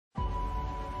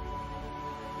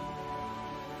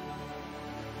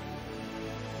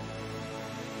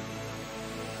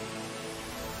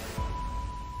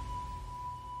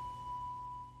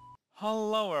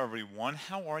Hello everyone,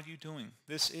 how are you doing?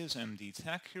 This is MD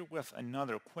Tech here with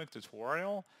another quick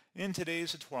tutorial. In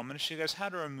today's tutorial, I'm going to show you guys how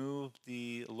to remove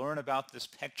the learn about this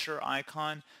picture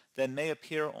icon that may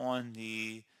appear on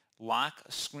the lock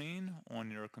screen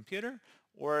on your computer,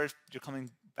 or if you're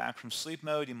coming back from sleep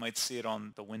mode, you might see it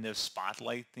on the Windows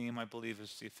Spotlight theme, I believe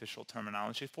is the official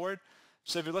terminology for it.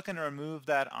 So if you're looking to remove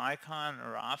that icon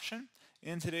or option,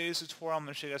 in today's tutorial, I'm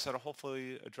going to show you guys how to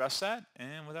hopefully address that.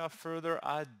 And without further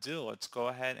ado, let's go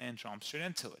ahead and jump straight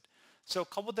into it. So a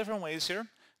couple different ways here.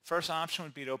 First option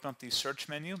would be to open up the search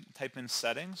menu, type in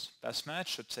settings, best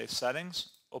match, should say settings,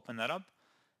 open that up.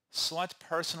 Select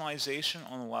personalization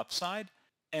on the left side,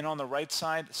 and on the right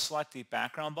side, select the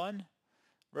background button.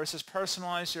 Versus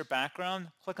personalize your background,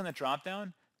 click on the drop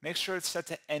down. Make sure it's set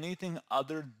to anything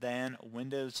other than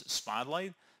Windows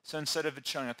Spotlight. So instead of it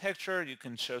showing a picture, you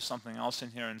can show something else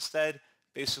in here instead.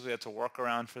 Basically, that's a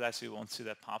workaround for that, so you won't see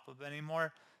that pop-up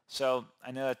anymore. So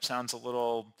I know that sounds a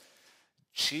little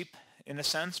cheap in a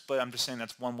sense, but I'm just saying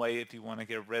that's one way if you want to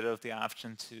get rid of the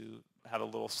option to have a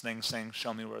little thing saying,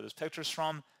 show me where this picture's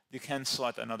from. You can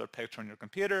select another picture on your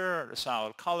computer, a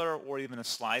solid color, or even a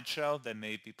slideshow that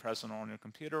may be present on your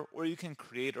computer, or you can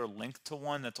create or link to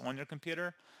one that's on your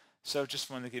computer. So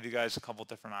just wanted to give you guys a couple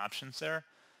different options there.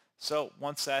 So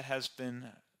once that has been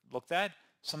looked at,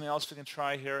 something else we can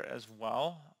try here as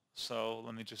well. So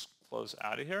let me just close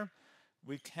out of here.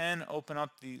 We can open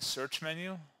up the search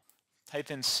menu, type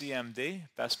in CMD,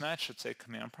 best match, should say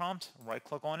command prompt, right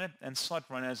click on it, and select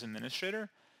run as administrator.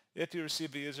 If you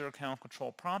receive a user account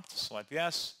control prompt, select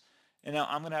yes. And now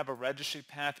I'm going to have a registry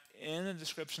path in the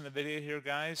description of the video here,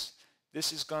 guys.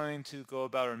 This is going to go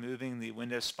about removing the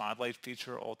Windows Spotlight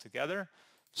feature altogether.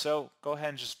 So go ahead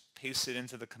and just paste it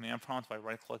into the command prompt by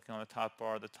right-clicking on the top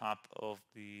bar at the top of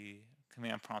the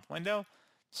command prompt window.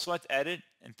 Select edit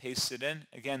and paste it in.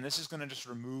 Again, this is going to just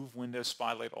remove Windows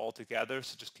Spotlight altogether,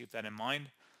 so just keep that in mind.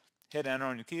 Hit enter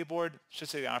on your keyboard. It should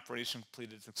say the operation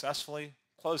completed successfully.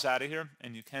 Close out of here,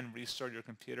 and you can restart your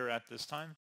computer at this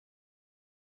time.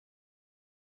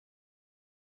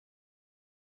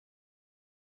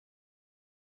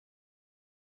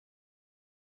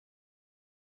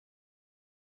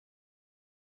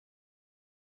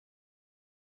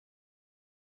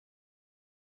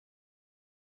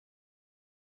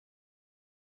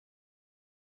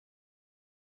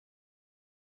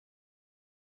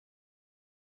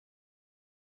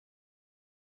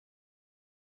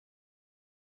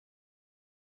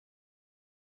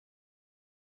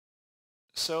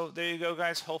 So there you go,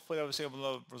 guys. Hopefully I was able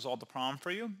to resolve the problem for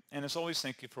you. And as always,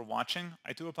 thank you for watching.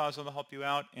 I do apologize to help you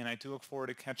out, and I do look forward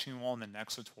to catching you all in the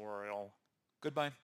next tutorial. Goodbye.